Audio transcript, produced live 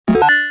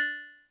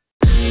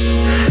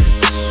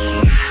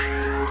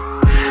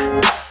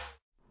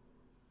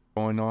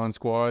going on,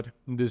 squad?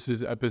 This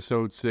is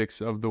episode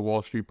 6 of the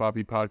Wall Street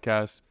Poppy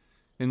podcast.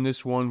 In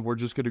this one, we're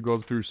just going to go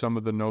through some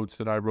of the notes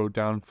that I wrote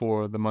down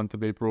for the month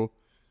of April.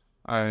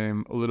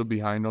 I'm a little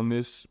behind on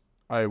this.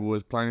 I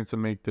was planning to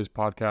make this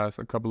podcast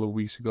a couple of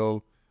weeks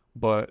ago,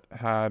 but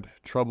had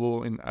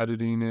trouble in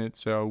editing it.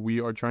 So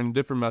we are trying a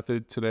different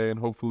method today, and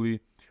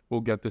hopefully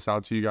we'll get this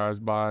out to you guys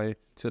by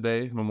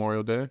today,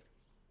 Memorial Day.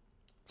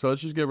 So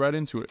let's just get right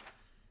into it.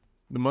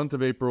 The month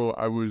of April,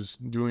 I was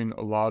doing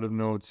a lot of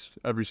notes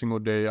every single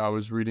day. I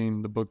was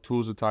reading the book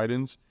Tools of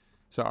Titans.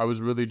 So I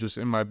was really just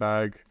in my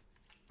bag,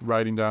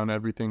 writing down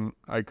everything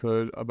I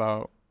could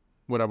about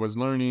what I was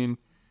learning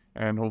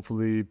and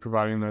hopefully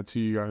providing that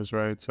to you guys,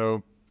 right?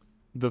 So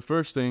the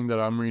first thing that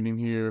I'm reading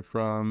here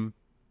from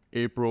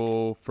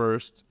April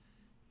 1st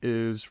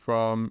is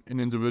from an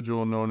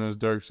individual known as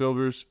Derek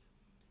Silvers.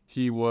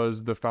 He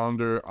was the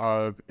founder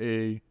of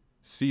a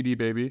CD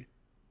Baby,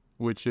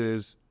 which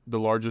is the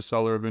largest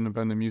seller of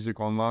independent music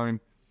online.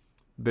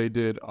 They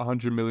did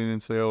 100 million in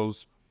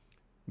sales.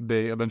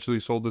 They eventually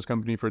sold this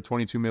company for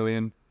 22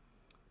 million.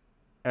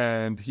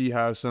 And he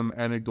has some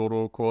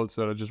anecdotal quotes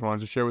that I just wanted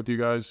to share with you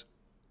guys.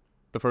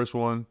 The first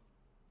one: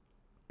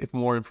 if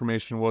more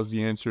information was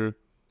the answer,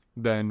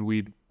 then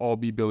we'd all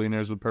be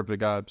billionaires with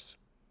perfect abs.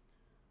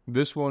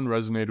 This one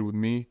resonated with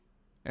me,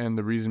 and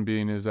the reason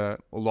being is that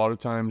a lot of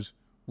times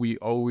we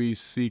always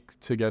seek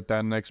to get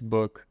that next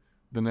book,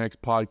 the next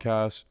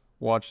podcast,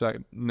 watch that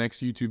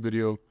next YouTube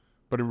video.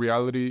 But in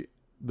reality,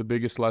 the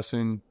biggest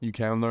lesson you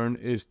can learn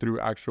is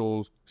through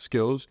actual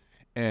skills,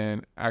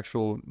 and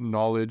actual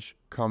knowledge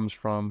comes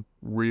from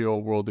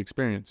real world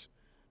experience.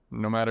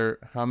 No matter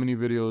how many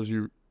videos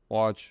you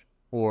watch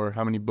or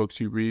how many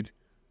books you read,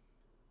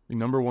 the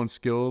number one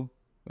skill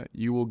that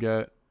you will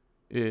get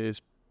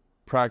is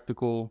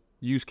practical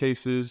use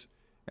cases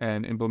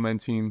and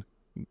implementing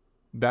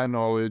that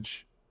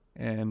knowledge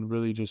and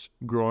really just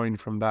growing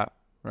from that,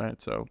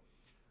 right? So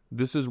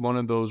this is one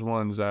of those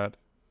ones that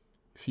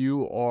if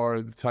you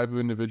are the type of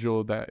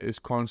individual that is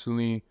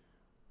constantly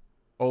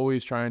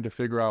always trying to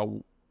figure out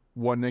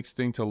what next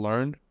thing to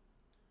learn,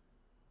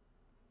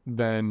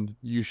 then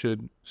you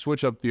should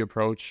switch up the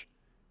approach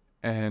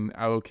and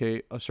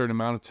allocate a certain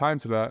amount of time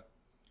to that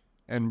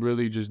and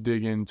really just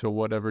dig into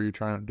whatever you're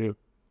trying to do.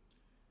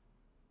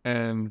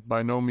 And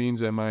by no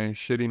means am I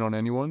shitting on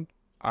anyone.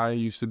 I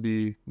used to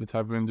be the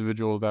type of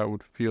individual that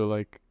would feel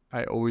like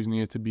I always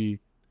needed to be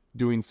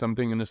doing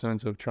something in the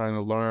sense of trying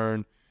to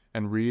learn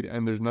and read,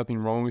 and there's nothing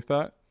wrong with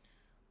that.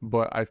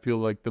 But I feel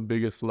like the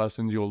biggest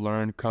lessons you'll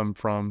learn come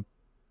from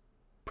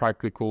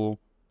practical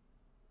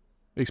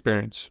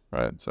experience,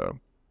 right? So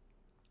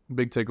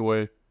big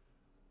takeaway: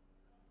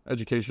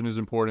 education is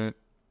important,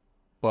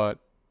 but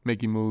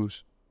making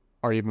moves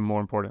are even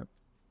more important,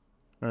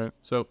 right?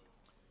 So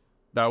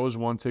that was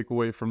one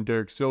takeaway from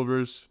Derek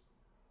Silvers.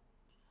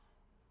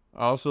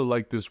 I also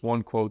like this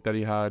one quote that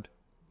he had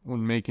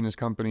when making his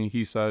company.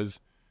 He says,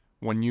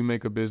 when you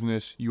make a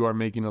business, you are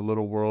making a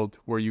little world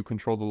where you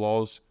control the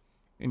laws.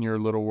 In your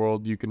little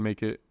world, you can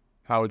make it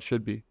how it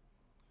should be.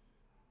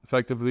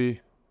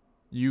 Effectively,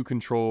 you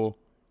control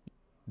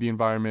the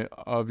environment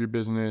of your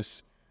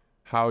business,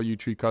 how you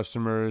treat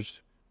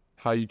customers,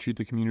 how you treat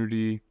the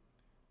community,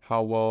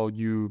 how well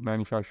you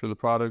manufacture the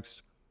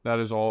products. That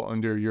is all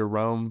under your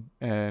realm,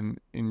 and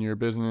in your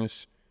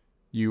business,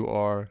 you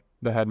are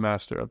the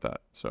headmaster of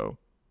that. So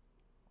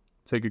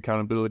take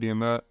accountability in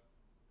that.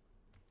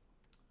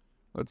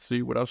 Let's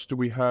see, what else do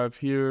we have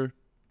here?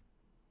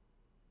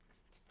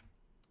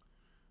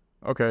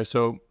 Okay,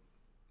 so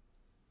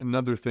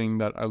another thing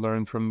that I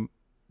learned from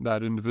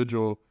that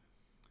individual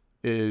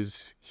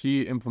is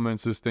he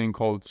implements this thing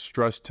called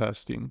stress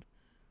testing.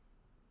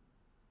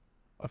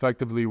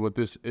 Effectively, what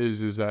this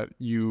is that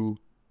you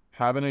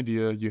have an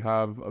idea, you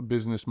have a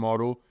business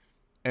model,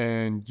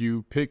 and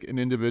you pick an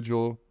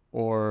individual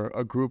or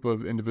a group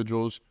of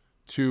individuals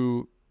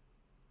to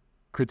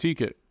critique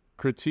it.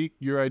 Critique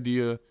your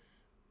idea,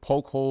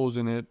 poke holes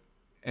in it,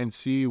 and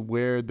see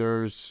where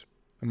there's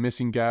a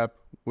missing gap,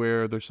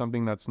 where there's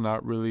something that's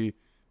not really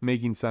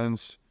making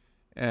sense,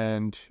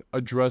 and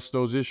address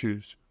those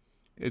issues.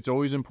 It's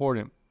always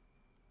important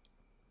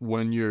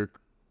when you're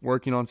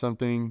working on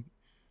something.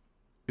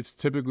 It's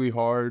typically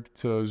hard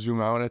to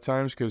zoom out at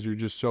times because you're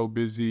just so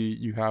busy.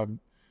 You have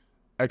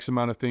X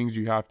amount of things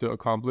you have to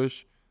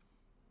accomplish,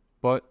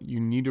 but you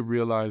need to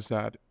realize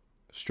that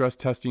stress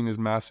testing is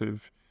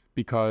massive,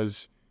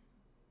 because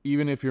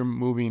even if you're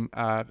moving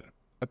at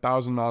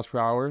 1,000 miles per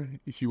hour,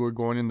 if you are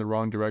going in the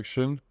wrong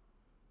direction,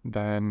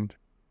 then,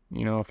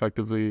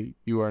 effectively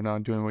you are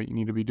not doing what you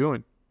need to be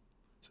doing.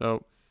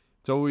 So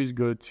it's always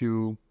good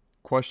to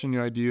question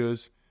your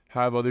ideas,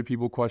 have other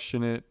people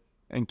question it,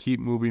 and keep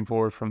moving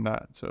forward from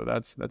that. So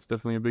that's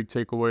definitely a big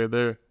takeaway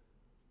there.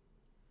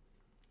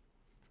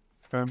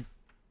 Okay.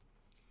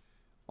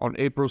 On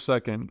April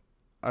 2nd,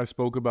 I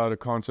spoke about a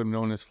concept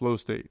known as flow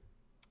state.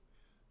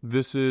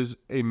 This is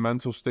a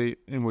mental state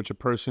in which a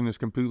person is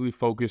completely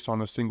focused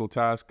on a single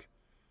task,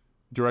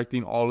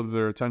 directing all of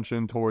their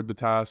attention toward the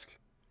task,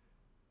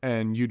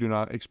 and you do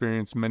not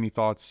experience many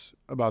thoughts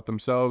about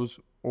themselves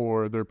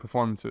or their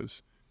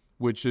performances,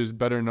 which is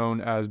better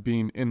known as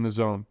being in the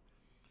zone.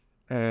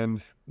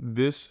 And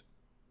this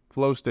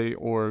flow state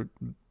or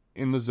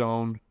in the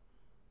zone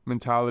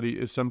mentality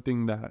is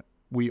something that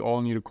we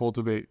all need to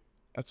cultivate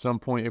at some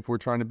point if we're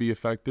trying to be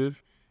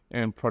effective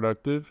and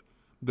productive.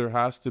 There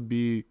has to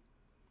be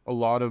a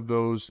lot of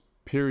those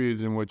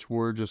periods in which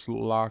we're just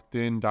locked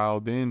in,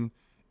 dialed in,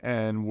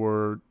 and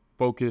we're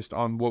focused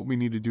on what we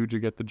need to do to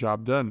get the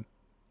job done.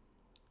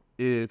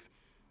 If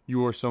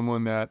you are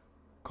someone that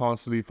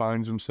constantly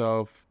finds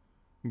himself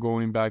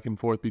going back and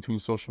forth between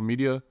social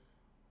media,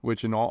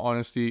 which in all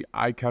honesty,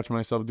 I catch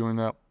myself doing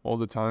that all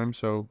the time.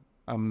 So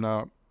I'm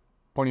not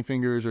pointing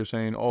fingers or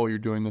saying, oh, you're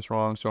doing this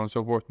wrong, so on and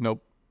so forth.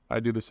 Nope, I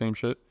do the same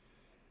shit.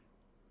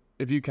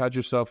 If you catch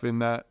yourself in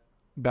that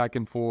back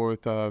and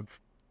forth of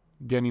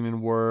getting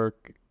in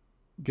work,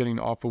 getting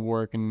off of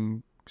work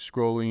and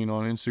scrolling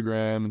on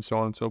Instagram and so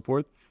on and so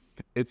forth,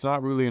 it's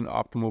not really an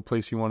optimal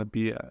place you want to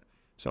be at.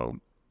 So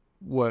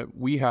what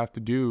we have to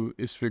do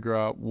is figure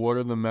out what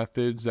are the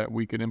methods that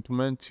we could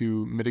implement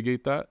to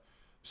mitigate that.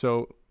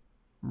 So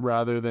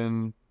rather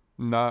than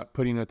not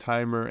putting a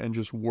timer and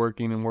just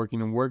working and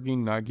working and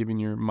working, not giving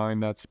your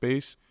mind that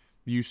space,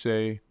 you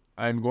say,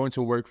 I'm going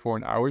to work for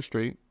an hour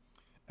straight.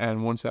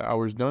 And once that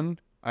hour is done,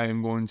 I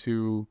am going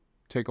to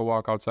take a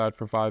walk outside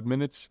for 5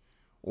 minutes,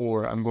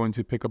 or I'm going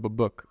to pick up a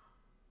book.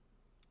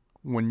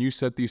 When you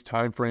set these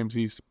time frames,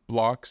 these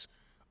blocks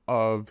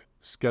of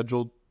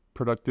scheduled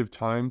productive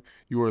time,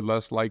 you are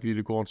less likely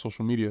to go on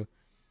social media.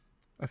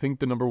 I think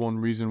the number one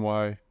reason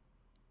why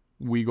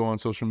we go on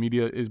social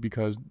media is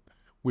because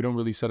we don't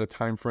really set a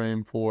time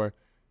frame for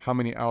how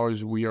many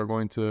hours we are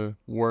going to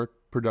work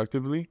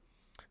productively.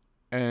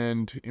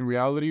 And in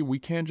reality, we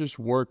can't just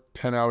work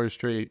 10 hours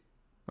straight,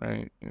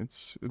 right?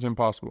 It's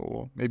impossible.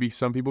 Well, maybe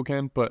some people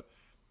can, but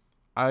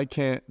I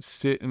can't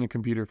sit in a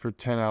computer for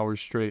 10 hours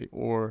straight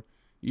or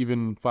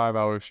even 5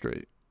 hours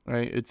straight,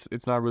 right?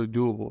 It's not really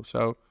doable.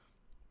 So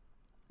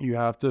you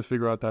have to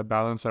figure out that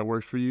balance that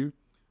works for you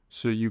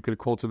so you could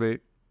cultivate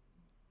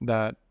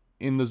that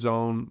in the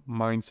zone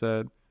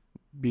mindset,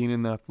 being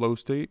in that flow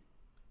state,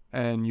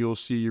 and you'll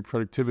see your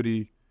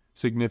productivity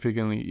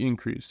significantly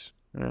increase,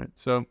 right?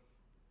 So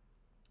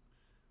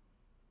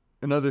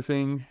another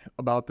thing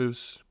about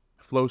this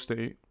flow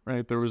state,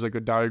 right? There was like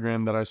a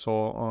diagram that I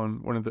saw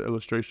on one of the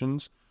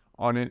illustrations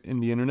on it in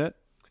the internet.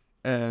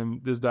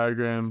 And this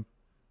diagram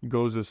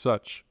goes as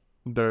such.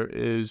 There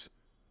is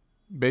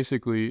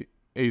basically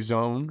a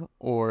zone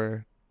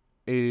or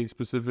a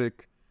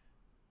specific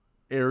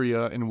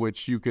area in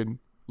which you could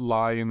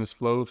lie in this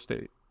flow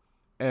state.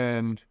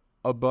 And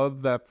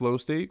above that flow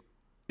state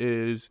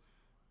is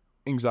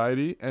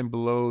anxiety, and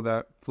below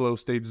that flow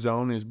state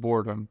zone is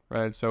boredom,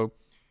 right? So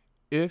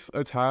if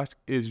a task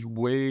is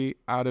way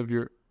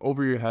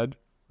over your head,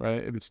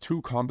 right? If it's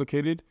too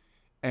complicated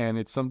and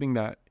it's something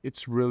that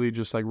it's really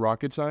just like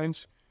rocket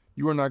science,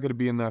 you are not going to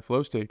be in that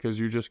flow state because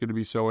you're just going to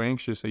be so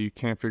anxious that you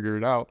can't figure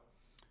it out.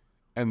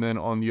 And then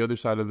on the other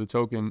side of the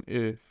token,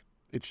 if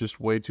it's just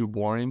way too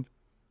boring,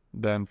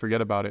 then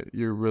forget about it.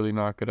 You're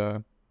not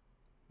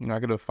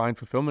gonna find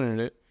fulfillment in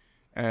it,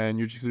 and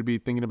you're just gonna be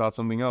thinking about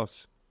something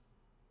else.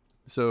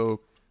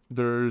 So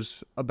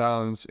there's a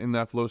balance in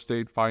that flow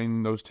state,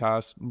 finding those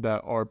tasks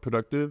that are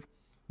productive,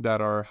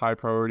 that are high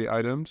priority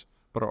items,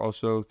 but are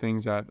also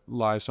things that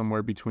lie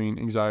somewhere between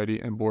anxiety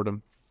and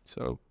boredom.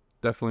 So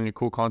definitely a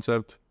cool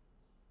concept.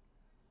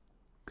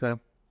 Okay.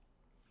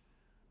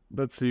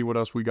 Let's see what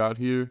else we got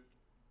here.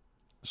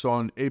 So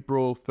on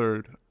April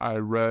 3rd, I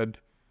read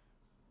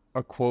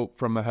a quote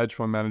from a hedge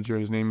fund manager.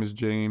 His name is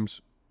James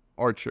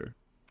Archer.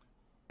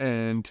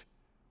 And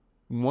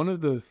one of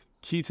the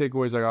key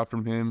takeaways I got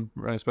from him,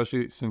 right,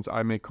 especially since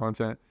I make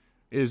content,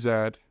 is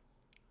that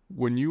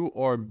when you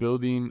are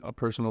building a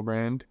personal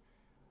brand,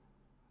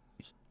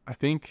 I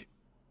think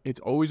it's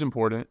always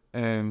important,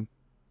 and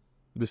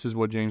this is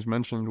what James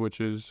mentioned, which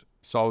is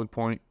a solid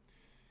point.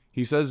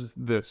 He says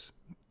this: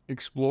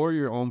 explore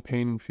your own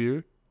pain and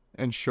fear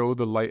and show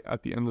the light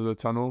at the end of the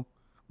tunnel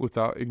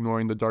without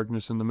ignoring the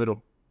darkness in the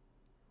middle.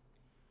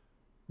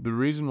 The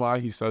reason why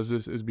he says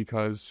this is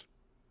because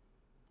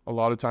a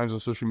lot of times on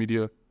social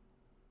media,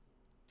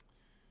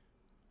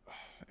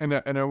 and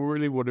I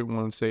really wouldn't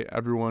want to say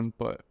everyone,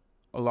 but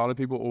a lot of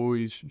people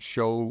always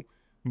show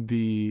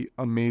the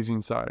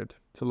amazing side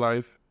to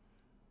life,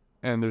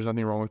 and there's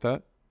nothing wrong with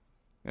that.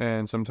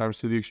 And sometimes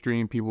to the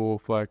extreme, people will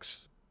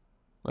flex,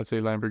 let's say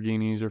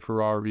Lamborghinis or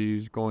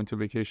Ferraris, going to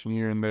vacation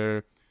here and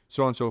there,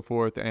 so on and so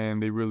forth,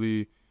 and they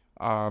really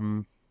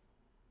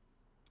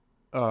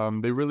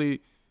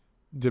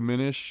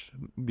diminish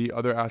the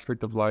other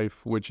aspect of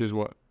life, which is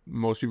what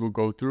most people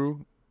go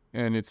through.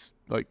 And it's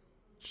like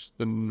just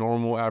the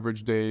normal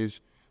average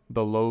days,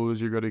 the lows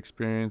you're going to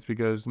experience,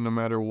 because no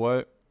matter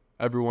what,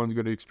 everyone's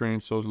going to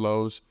experience those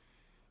lows.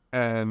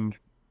 And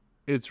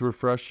it's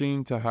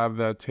refreshing to have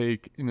that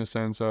take, in a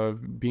sense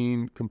of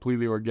being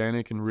completely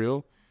organic and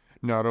real,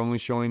 not only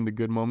showing the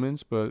good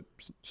moments, but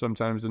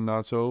sometimes the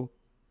not so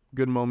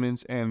good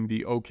moments and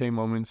the okay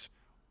moments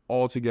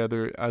all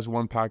together as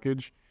one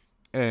package,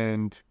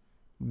 and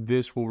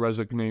this will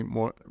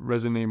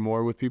resonate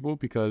more with people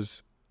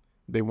because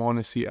they want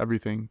to see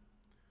everything.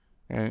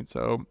 And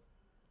so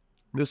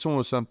this one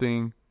was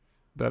something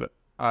that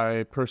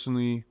I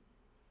personally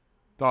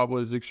thought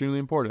was extremely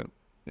important.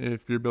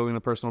 If you're building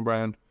a personal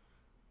brand,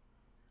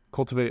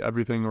 cultivate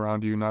everything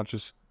around you, not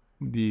just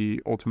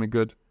the ultimate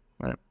good,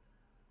 right?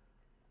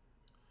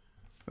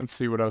 Let's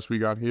see what else we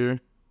got here.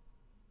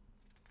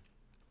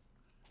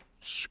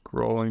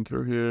 Scrolling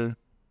through here.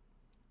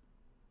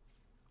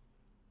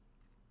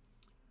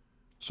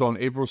 So on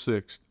April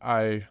 6th,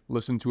 I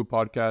listened to a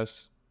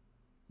podcast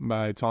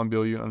by Tom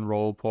Bilyeu and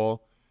Raoul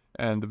Pal,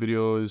 and the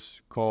video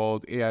is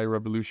called AI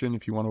Revolution.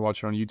 If you want to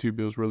watch it on YouTube,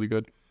 it was really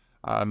good.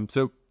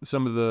 So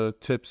some of the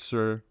tips,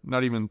 or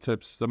not even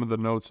tips, some of the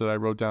notes that I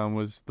wrote down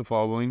was the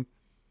following.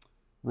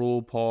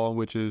 Raoul Pal,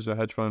 which is a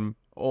hedge fund,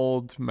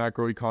 old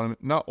macroeconomist,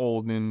 not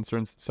old in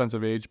certain sense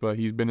of age, but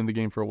he's been in the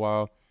game for a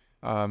while.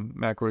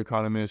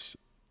 Macroeconomist,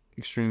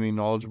 extremely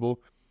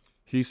knowledgeable.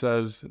 He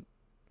says,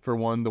 for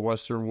one, the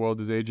Western world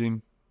is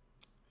aging.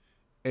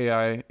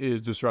 AI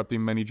is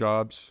disrupting many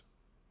jobs.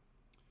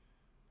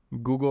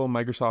 Google,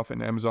 Microsoft,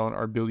 and Amazon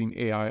are building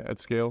AI at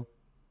scale.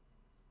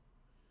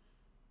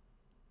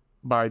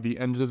 By the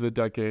end of the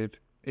decade,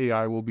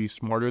 AI will be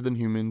smarter than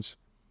humans,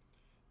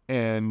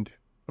 and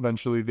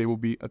eventually they will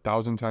be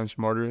 1,000 times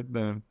smarter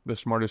than the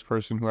smartest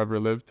person who ever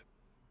lived.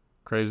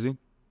 Crazy.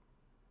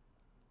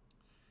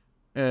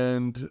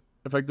 And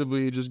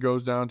effectively, it just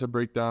goes down to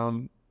break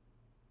down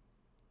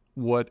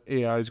what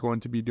AI is going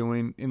to be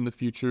doing in the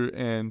future,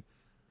 and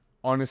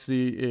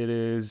honestly, it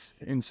is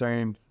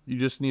insane. You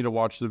just need to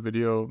watch the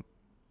video.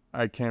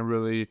 I can't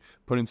really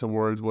put into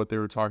words what they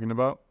were talking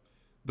about.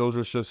 Those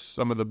are just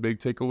some of the big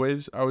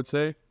takeaways, I would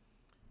say.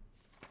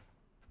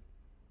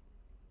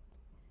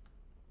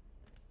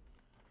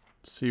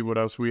 Let's see what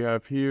else we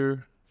have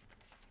here.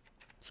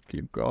 Let's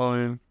keep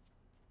going.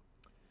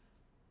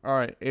 All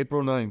right,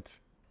 April 9th,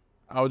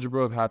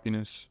 Algebra of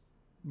Happiness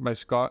by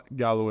Scott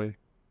Galloway.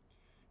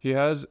 He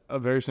has a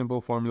very simple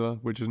formula,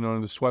 which is known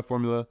as the sweat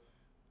formula,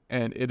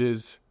 and it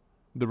is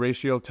the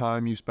ratio of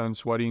time you spend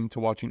sweating to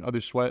watching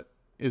others sweat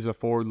is a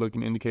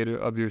forward-looking indicator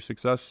of your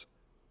success.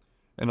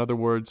 In other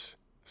words,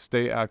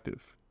 stay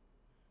active.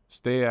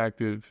 Stay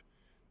active.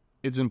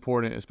 It's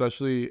important,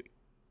 especially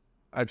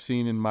I've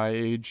seen in my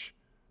age,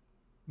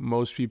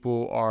 most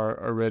people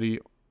are already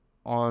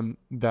on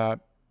that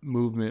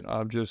movement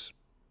of just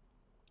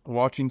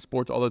watching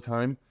sports all the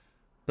time,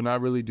 but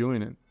not really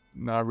doing it.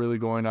 Not really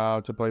going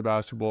out to play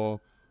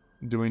basketball,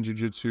 doing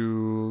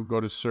jiu-jitsu, go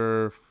to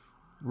surf,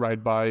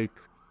 ride bike.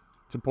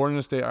 It's important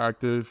to stay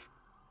active,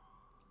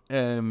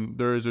 and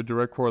there is a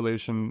direct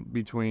correlation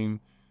between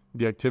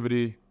the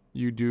activity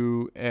you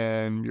do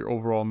and your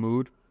overall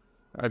mood.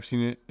 I've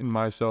seen it in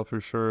myself for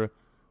sure.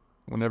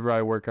 Whenever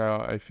I work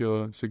out, I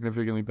feel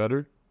significantly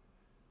better,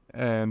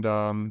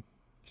 and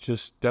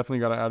just definitely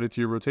got to add it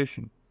to your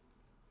rotation.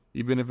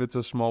 Even if it's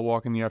a small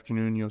walk in the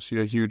afternoon, you'll see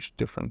a huge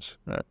difference.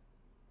 Right?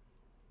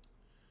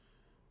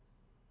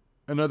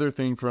 Another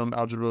thing from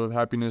Algebra of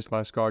Happiness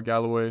by Scott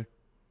Galloway,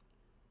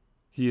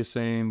 he is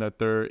saying that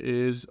there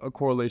is a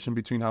correlation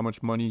between how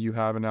much money you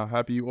have and how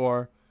happy you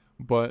are,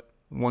 but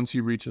once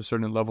you reach a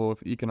certain level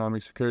of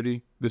economic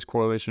security, this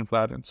correlation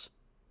flattens.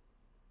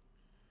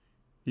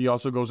 He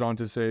also goes on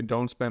to say,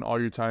 don't spend all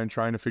your time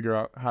trying to figure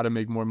out how to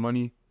make more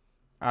money.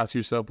 Ask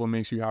yourself what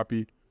makes you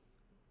happy.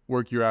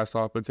 Work your ass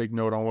off, but take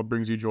note on what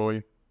brings you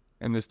joy.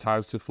 And this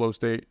ties to flow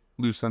state,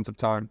 lose sense of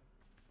time.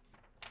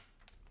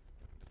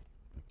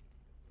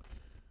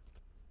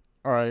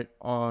 All right,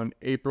 on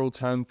April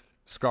 10th,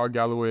 Scott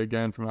Galloway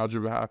again from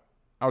Algebra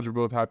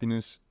of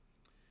Happiness.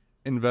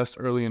 Invest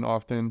early and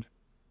often.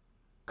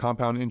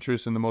 Compound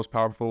interest in the most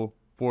powerful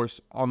force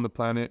on the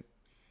planet.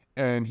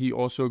 And he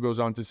also goes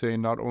on to say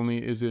not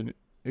only is it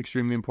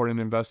extremely important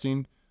in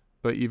investing,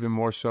 but even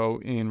more so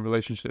in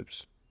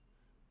relationships.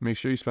 Make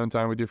sure you spend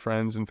time with your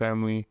friends and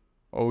family.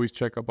 Always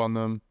check up on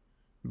them.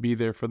 Be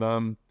there for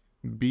them.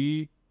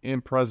 Be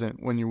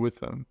present when you're with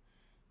them.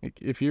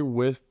 If you're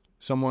with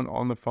someone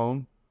on the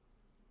phone,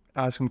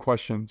 ask them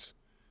questions.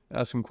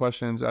 Ask them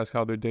questions. Ask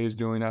how their day is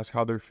doing. Ask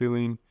how they're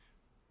feeling.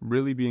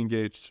 Really be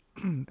engaged.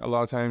 A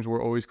lot of times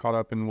we're always caught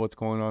up in what's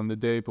going on in the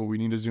day, but we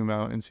need to zoom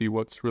out and see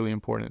what's really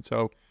important.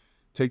 So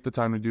take the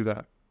time to do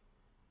that.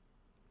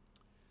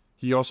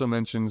 He also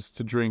mentions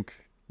to drink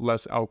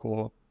less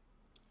alcohol.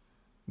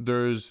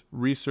 There's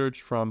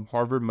research from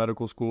Harvard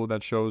Medical School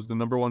that shows the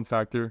number one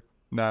factor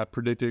that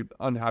predicted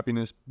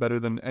unhappiness better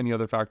than any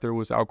other factor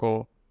was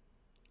alcohol.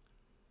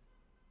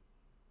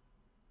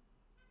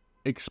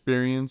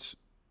 Experience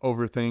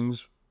over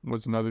things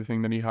was another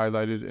thing that he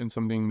highlighted, and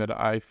something that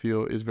I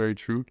feel is very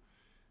true.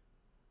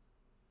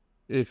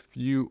 If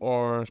you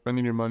are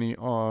spending your money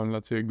on,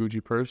 let's say, a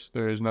Gucci purse,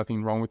 there is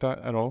nothing wrong with that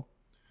at all.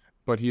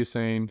 But he is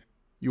saying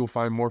you will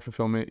find more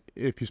fulfillment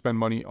if you spend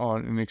money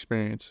on an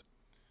experience.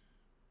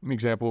 An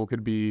example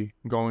could be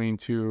going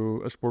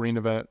to a sporting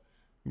event,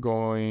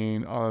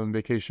 going on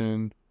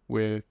vacation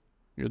with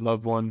your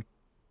loved one.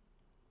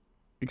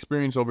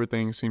 Experience over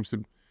things seems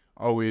to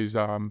always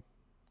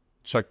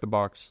check the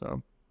box.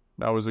 So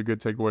that was a good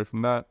takeaway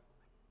from that.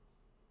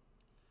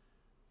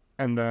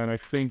 And then I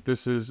think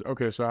this is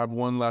okay. So I have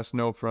one last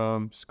note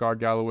from Scott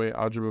Galloway,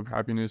 Algebra of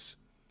Happiness.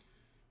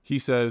 He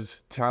says,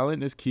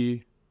 talent is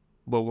key,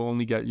 but will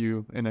only get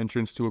you an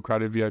entrance to a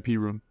crowded VIP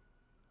room.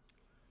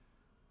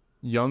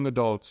 Young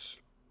adults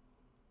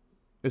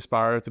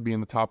aspire to be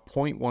in the top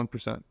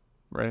 0.1%,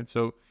 right?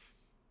 So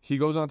he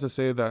goes on to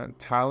say that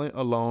talent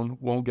alone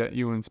won't get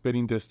you in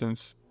spitting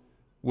distance.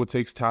 What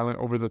takes talent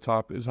over the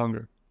top is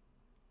hunger.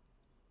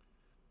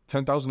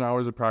 10,000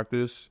 hours of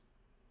practice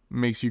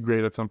makes you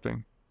great at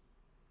something.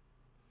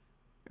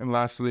 And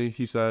lastly,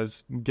 he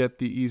says, get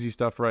the easy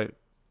stuff right.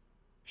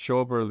 Show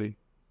up early,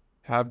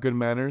 have good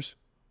manners,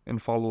 and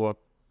follow up.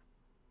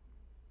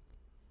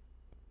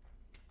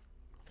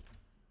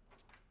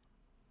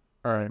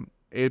 All right,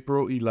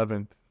 April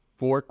 11th,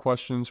 4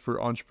 questions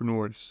for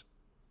entrepreneurs.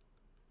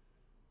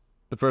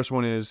 The first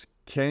one is,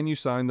 can you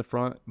sign the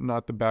front,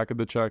 not the back of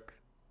the check?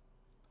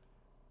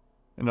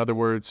 In other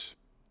words,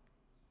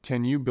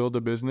 can you build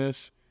a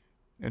business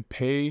and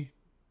pay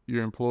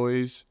your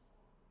employees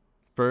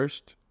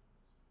first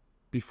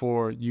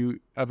before you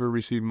ever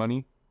receive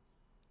money?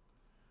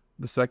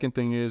 The second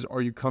thing is,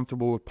 are you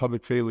comfortable with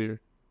public failure?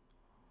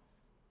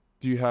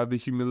 Do you have the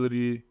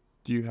humility?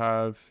 Do you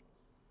have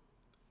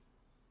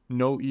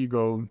no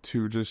ego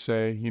to just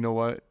say, you know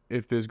what,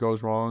 if this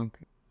goes wrong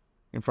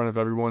in front of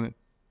everyone,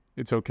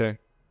 it's okay,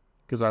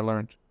 because I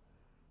learned.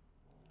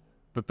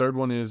 The third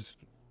one is,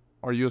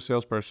 are you a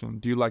salesperson?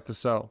 Do you like to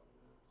sell?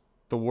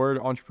 The word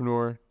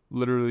entrepreneur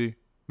literally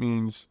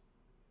means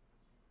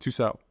to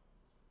sell.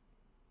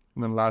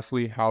 And then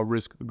lastly, how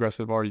risk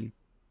aggressive are you?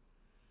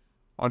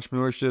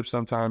 Entrepreneurship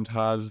sometimes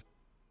has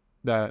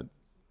that,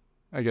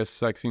 I guess,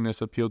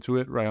 sexiness appeal to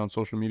it, right, on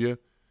social media,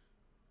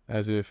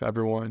 as if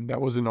everyone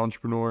that was an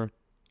entrepreneur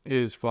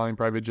is flying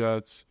private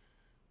jets,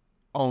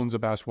 owns a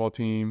basketball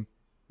team,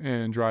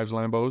 and drives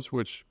Lambos,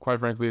 which, quite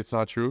frankly, it's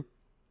not true.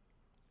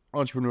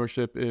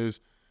 Entrepreneurship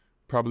is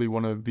probably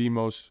one of the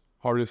most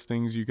hardest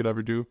things you could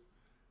ever do.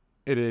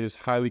 It is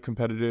highly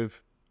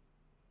competitive,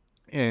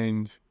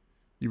 and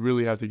you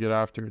really have to get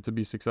after it to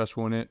be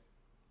successful in it.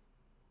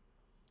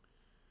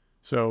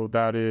 So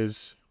that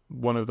is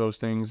one of those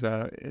things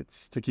that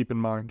it's to keep in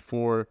mind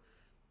for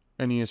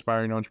any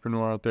aspiring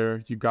entrepreneur out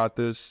there. You got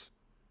this,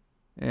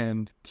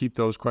 and keep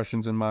those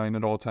questions in mind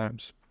at all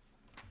times.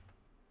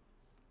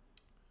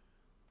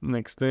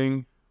 Next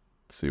thing,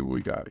 let's see what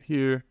we got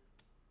here.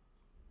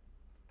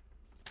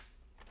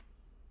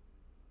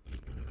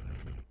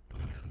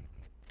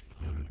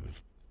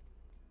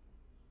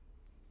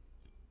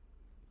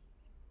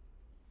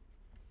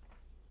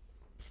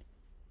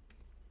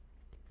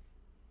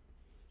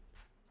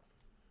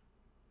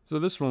 So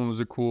this one was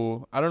a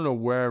cool, I don't know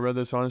where I read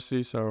this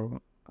honestly,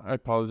 so I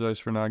apologize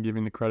for not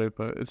giving the credit,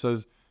 but it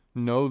says,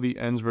 know the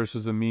ends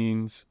versus the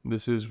means.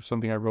 This is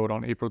something I wrote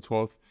on April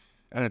 12th,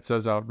 and it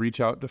says,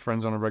 reach out to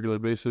friends on a regular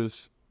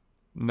basis.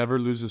 Never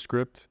lose the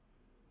script.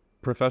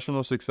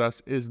 Professional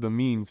success is the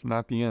means,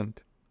 not the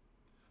end.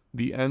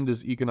 The end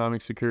is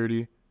economic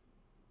security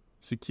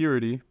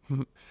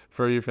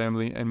for your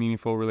family and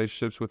meaningful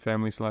relationships with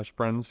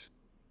family/friends.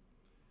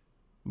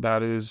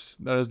 That is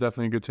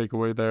definitely a good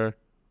takeaway there.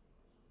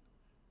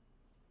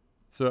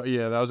 So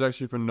yeah, that was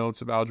actually from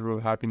Notes of Algebra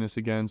of Happiness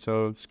again.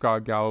 So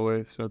Scott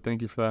Galloway. So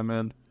thank you for that,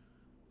 man.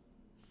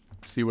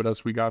 See what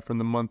else we got from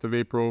the month of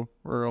April.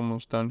 We're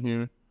almost done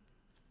here.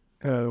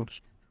 All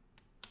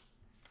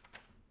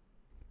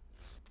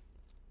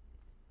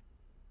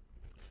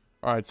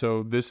right,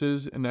 so this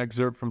is an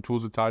excerpt from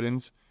Tools of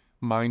Titans,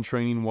 Mind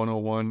Training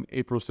 101,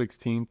 April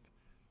 16th.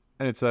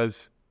 And it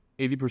says,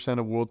 80%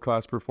 of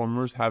world-class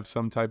performers have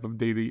some type of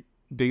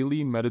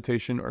daily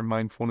meditation or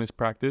mindfulness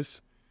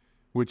practice,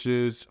 which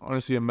is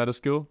honestly a meta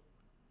skill.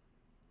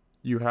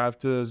 You have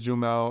to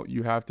zoom out.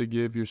 You have to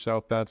give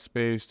yourself that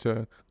space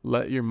to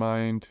let your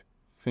mind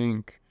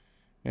think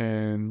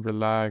and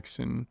relax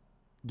and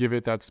give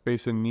it that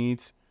space it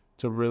needs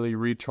to really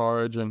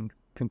recharge and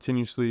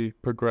continuously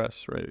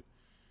progress, right?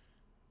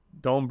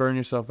 Don't burn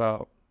yourself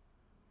out.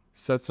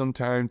 Set some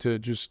time to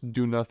just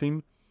do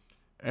nothing.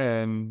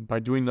 And by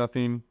doing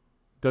nothing,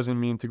 doesn't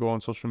mean to go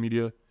on social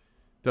media.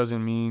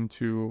 Doesn't mean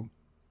to,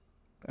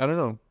 I don't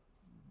know,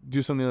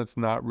 do something that's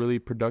not really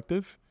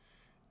productive.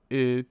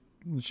 It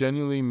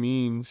genuinely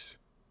means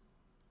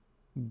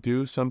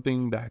do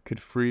something that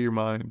could free your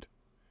mind.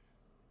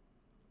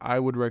 I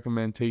would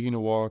recommend taking a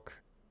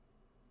walk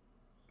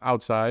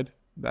outside.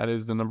 That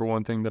is the number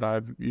one thing that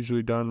I've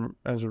usually done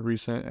as of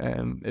recent,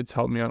 and it's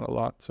helped me out a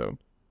lot. So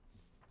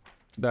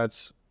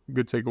that's a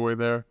good takeaway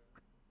there.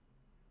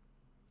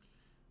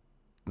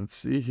 Let's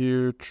see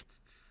here.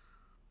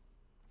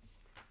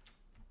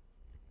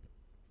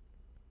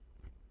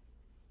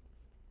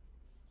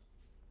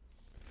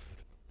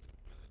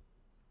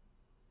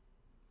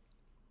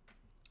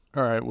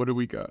 All right, what do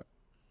we got?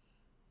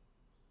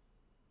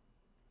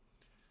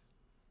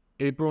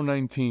 April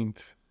 19th,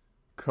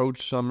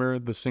 Coach Summer,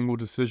 The Single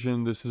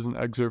Decision. This is an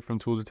excerpt from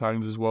Tools of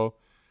Titans as well.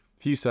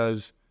 He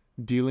says,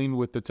 Dealing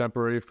with the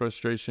temporary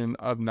frustration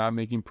of not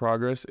making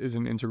progress is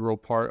an integral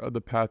part of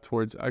the path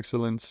towards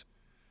excellence.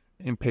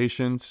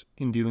 Impatience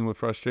in dealing with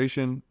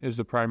frustration is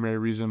the primary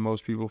reason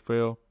most people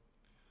fail.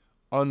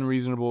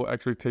 Unreasonable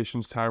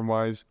expectations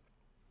time-wise,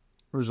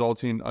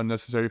 resulting in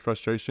unnecessary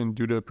frustration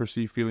due to a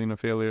perceived feeling of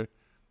failure.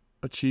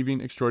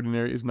 Achieving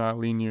extraordinary is not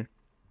linear.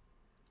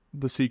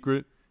 The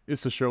secret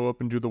is to show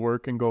up and do the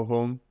work and go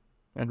home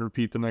and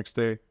repeat the next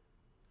day.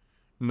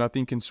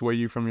 Nothing can sway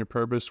you from your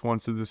purpose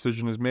once the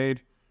decision is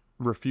made.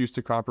 Refuse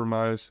to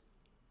compromise.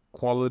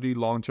 Quality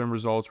long-term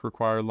results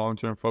require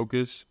long-term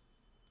focus.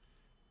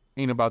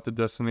 Ain't about the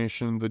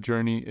destination, the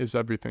journey is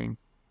everything.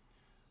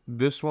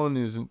 This one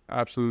is an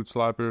absolute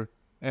slapper,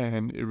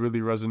 and it really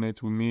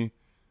resonates with me.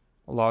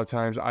 A lot of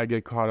times I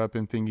get caught up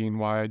in thinking,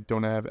 why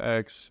don't I have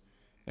X,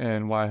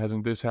 and why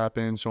hasn't this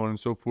happened, so on and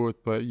so forth.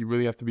 But you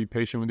really have to be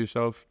patient with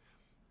yourself.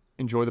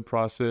 Enjoy the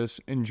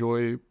process,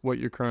 enjoy what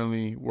you're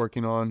currently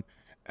working on,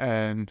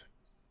 and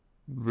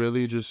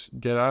really just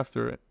get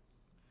after it.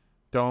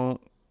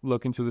 Don't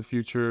look into the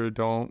future.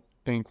 Don't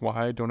think,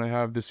 why don't I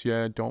have this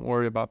yet? Don't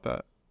worry about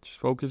that. Just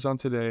focus on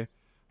today.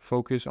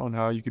 Focus on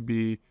how you could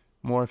be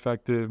more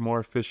effective, more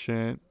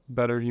efficient,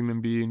 better human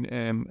being,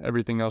 and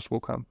everything else will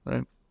come,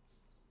 right?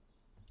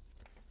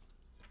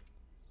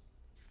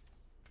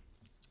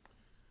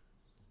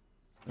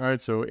 All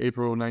right, so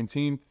April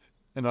 19th,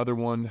 another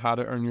one, How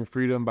to Earn Your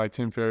Freedom by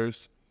Tim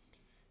Ferriss.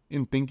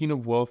 In thinking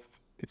of wealth,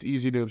 it's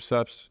easy to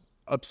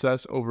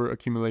obsess over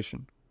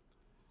accumulation.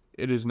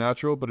 It is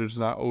natural, but it is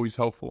not always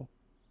helpful.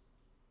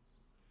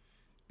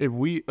 If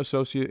we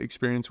associate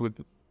experience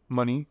with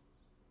money,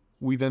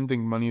 we then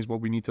think money is what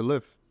we need to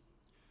live.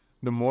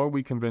 The more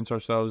we convince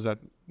ourselves that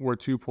we're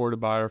too poor to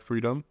buy our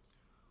freedom,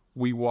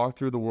 we walk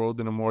through the world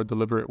in a more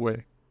deliberate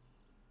way.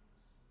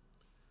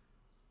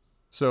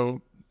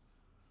 So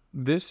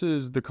this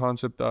is the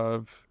concept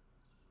of,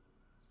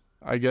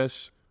 I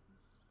guess,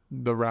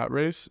 the rat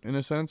race, in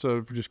a sense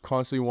of just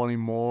constantly wanting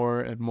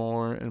more and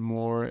more and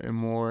more and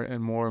more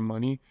and more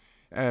money.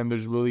 And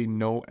there's really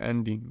no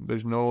ending.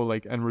 There's no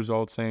like end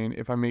result saying,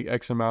 if I make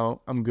X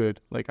amount, I'm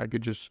good. Like I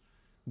could just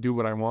do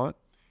what I want.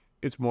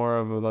 It's more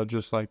of a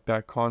just like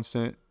that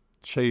constant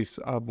chase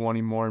of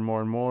wanting more and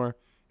more and more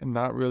and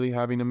not really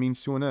having a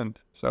means to an end.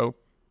 So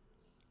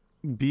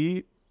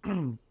I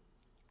think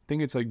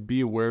it's like, be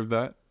aware of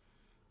that.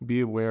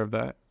 Be aware of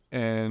that.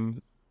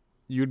 And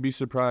you'd be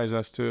surprised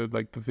as to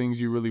like the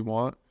things you really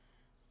want.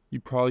 You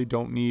probably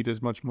don't need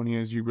as much money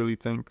as you really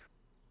think.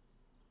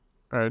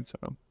 All right,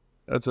 so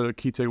that's a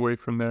key takeaway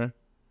from there.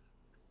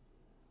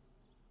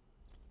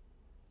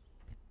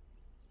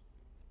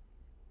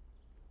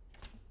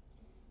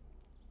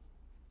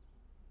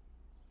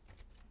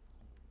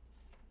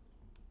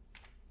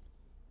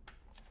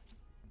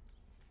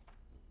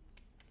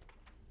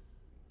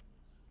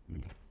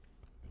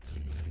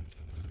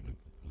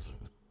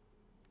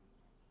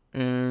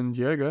 And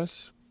yeah,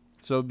 guys.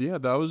 So yeah,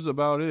 that was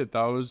about it.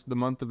 That was the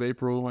month of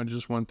April. I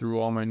just went through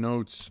all my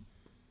notes,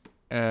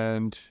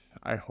 and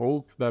I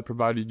hope that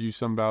provided you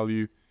some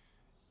value.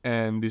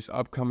 And these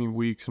upcoming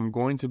weeks, I'm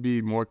going to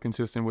be more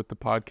consistent with the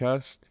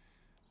podcast.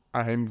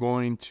 I am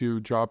going to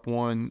drop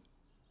one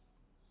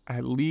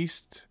at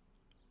least,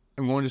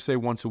 I'm going to say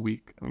once a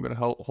week. I'm going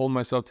to hold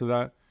myself to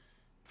that.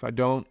 If I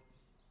don't,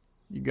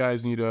 you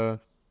guys need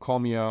to call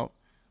me out.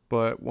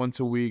 But once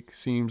a week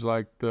seems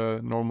like the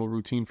normal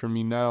routine for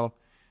me now.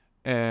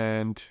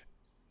 And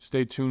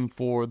stay tuned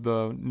for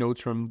the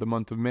notes from the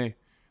month of May.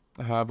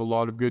 I have a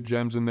lot of good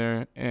gems in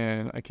there,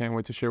 and I can't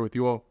wait to share with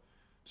you all.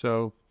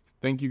 So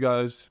thank you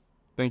guys.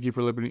 Thank you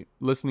for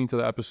listening to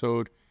the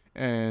episode,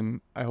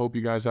 and I hope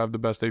you guys have the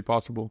best day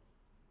possible.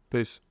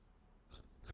 Peace.